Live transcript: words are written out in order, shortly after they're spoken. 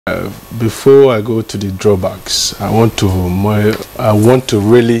Before I go to the drawbacks, I want to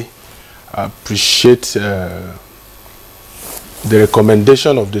really appreciate the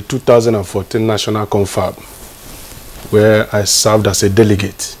recommendation of the 2014 National Confab, where I served as a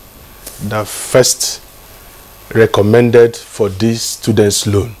delegate, that first recommended for this students'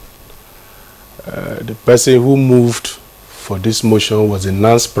 loan. The person who moved for this motion was the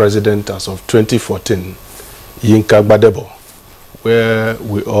NANS president as of 2014, Yinka Gbadebo, where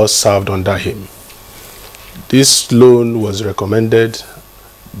we all served under him. This loan was recommended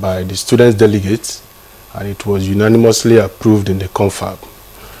by the students' delegates, and it was unanimously approved in the confab.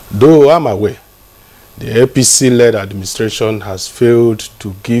 Though I'm aware, the APC-led administration has failed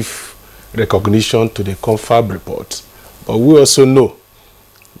to give recognition to the confab report, but we also know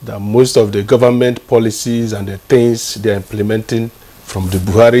that most of the government policies and the things they are implementing from the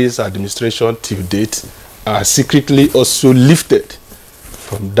Buhari's administration till date are secretly also lifted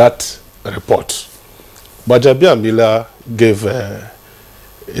from that report. But Jabi Amila gave a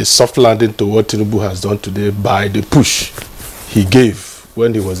soft landing to what Tinubu has done today by the push he gave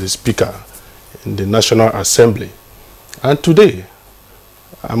when he was a speaker in the National Assembly. And today,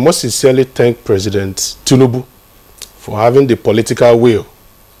 I must sincerely thank President Tinubu for having the political will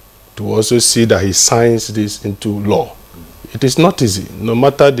to also see that he signs this into law. It is not easy, no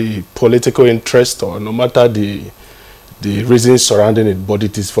matter the political interest or no matter the reasons surrounding it, but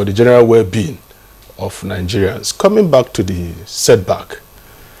it is for the general well-being of Nigerians. Coming back to the setback,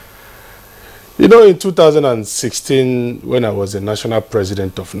 you know, in 2016, when I was the national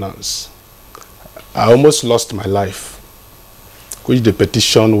president of NANS, I almost lost my life, which the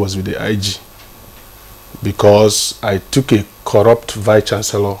petition was with the IG, because I took a corrupt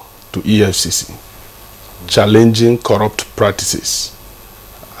vice-chancellor to EFCC, challenging corrupt practices.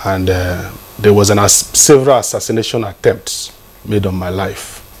 And there was several assassination attempts made on my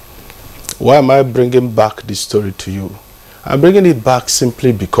life. Why am I bringing back this story to you? I'm bringing it back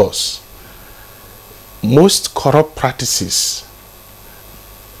simply because most corrupt practices,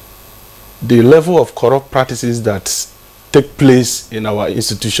 the level of corrupt practices that take place in our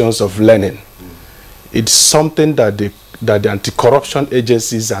institutions of learning, it's something that the anti-corruption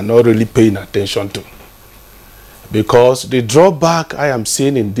agencies are not really paying attention to. Because the drawback I am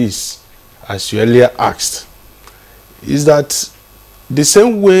seeing in this, as you earlier asked, is that the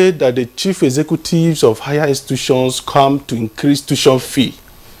same way that the chief executives of higher institutions come to increase tuition fee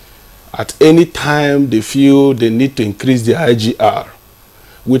at any time they feel they need to increase the IGR,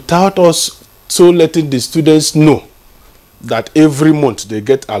 without us so letting the students know that every month they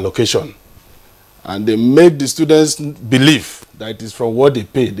get allocation, and they make the students believe that it is from what they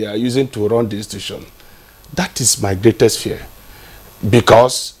pay they are using to run the institution. That is my greatest fear,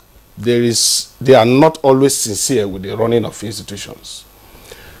 because they are not always sincere with the running of institutions.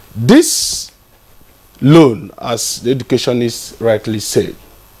 This loan, as the educationist rightly said,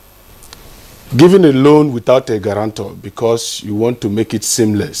 giving a loan without a guarantor because you want to make it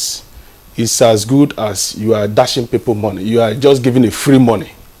seamless is as good as you are dashing people money. You are just giving a free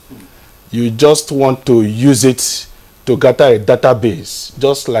money. You just want to use it to gather a database,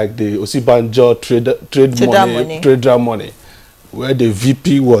 just like the Osibanjo trader money, where the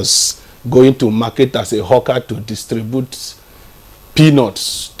VP was going to market as a hawker to distribute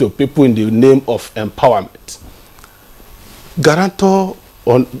peanuts to people in the name of empowerment. Guarantor,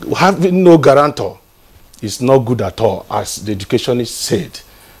 having no guarantor is not good at all, as the educationist said,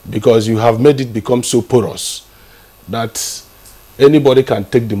 because you have made it become so porous that anybody can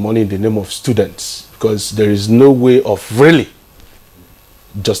take the money in the name of students, because there is no way of really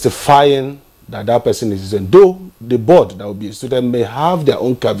justifying that that person is using. Though the board that will be a student may have their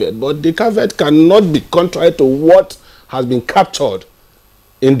own caveat, but the caveat cannot be contrary to what has been captured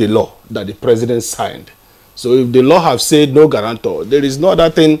in the law that the president signed. So if the law have said no guarantor, there is no other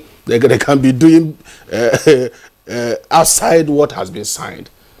thing they can be doing outside what has been signed.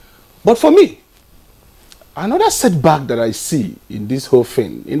 But for me, another setback that I see in this whole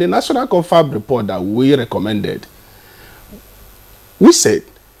thing, in the National Confab report that we recommended, we said,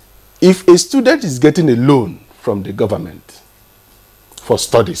 if a student is getting a loan from the government for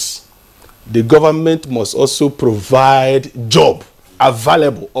studies, the government must also provide job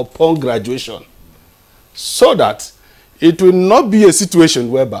available upon graduation, so that it will not be a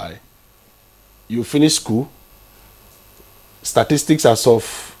situation whereby you finish school, statistics as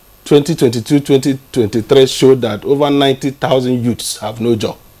of 2022-2023 showed that over 90,000 youths have no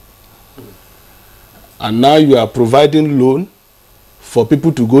job. And now you are providing loan for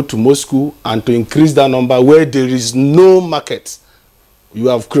people to go to more school and to increase that number where there is no market. You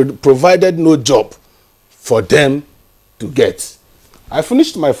have provided no job for them to get. I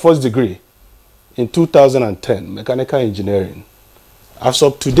finished my first degree in 2010, mechanical engineering. As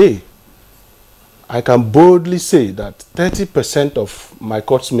of today, I can boldly say that 30% of my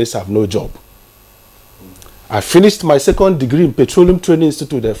course-mates have no job. I finished my second degree in Petroleum Training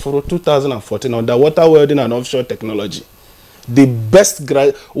Institute for 2014, underwater welding and offshore technology.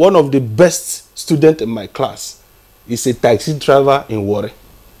 One of the best students in my class is a taxi driver in Warri.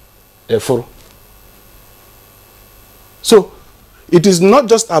 So it is not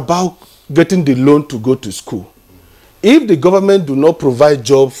just about getting the loan to go to school. If the government do not provide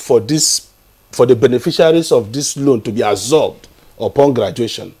job for the beneficiaries of this loan to be absorbed upon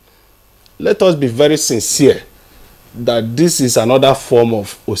graduation, let us be very sincere that this is another form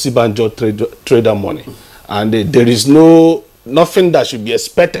of Osibanjo trader money, and there is nothing that should be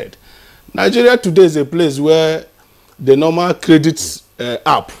expected. Nigeria today is a place where the normal credit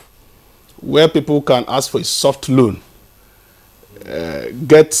app, where people can ask for a soft loan,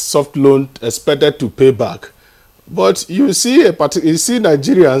 get soft loan expected to pay back. But you see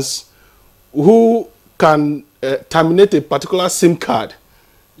Nigerians who can terminate a particular SIM card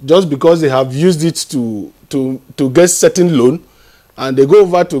just because they have used it to get certain loan, and they go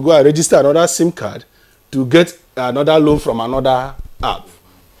over to go and register another SIM card to get another loan from another app.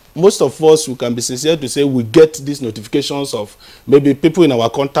 Most of us, who can be sincere to say, we get these notifications of maybe people in our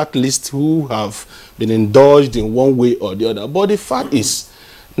contact list who have been indulged in one way or the other. But the fact is,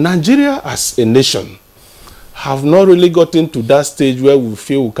 Nigeria as a nation have not really gotten to that stage where we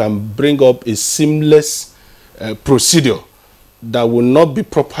feel we can bring up a seamless procedure that will not be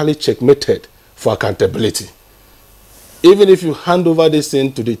properly checkmated for accountability. Even if you hand over this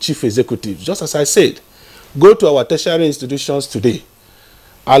thing to the chief executive, just as I said, go to our tertiary institutions today.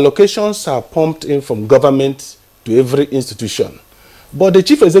 Allocations are pumped in from government to every institution. But the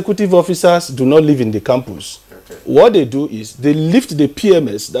chief executive officers do not live in the campus. Okay. What they do is they lift the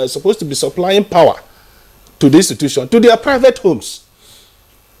PMS that is supposed to be supplying power to the institution, to their private homes.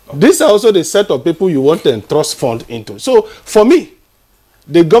 Okay. These are also the set of people you want to entrust fund into. So for me,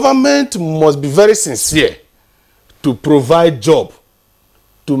 the government must be very sincere to provide job,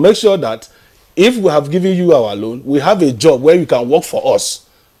 to make sure that if we have given you our loan, we have a job where you can work for us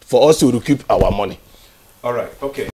to recoup our money. All right, okay.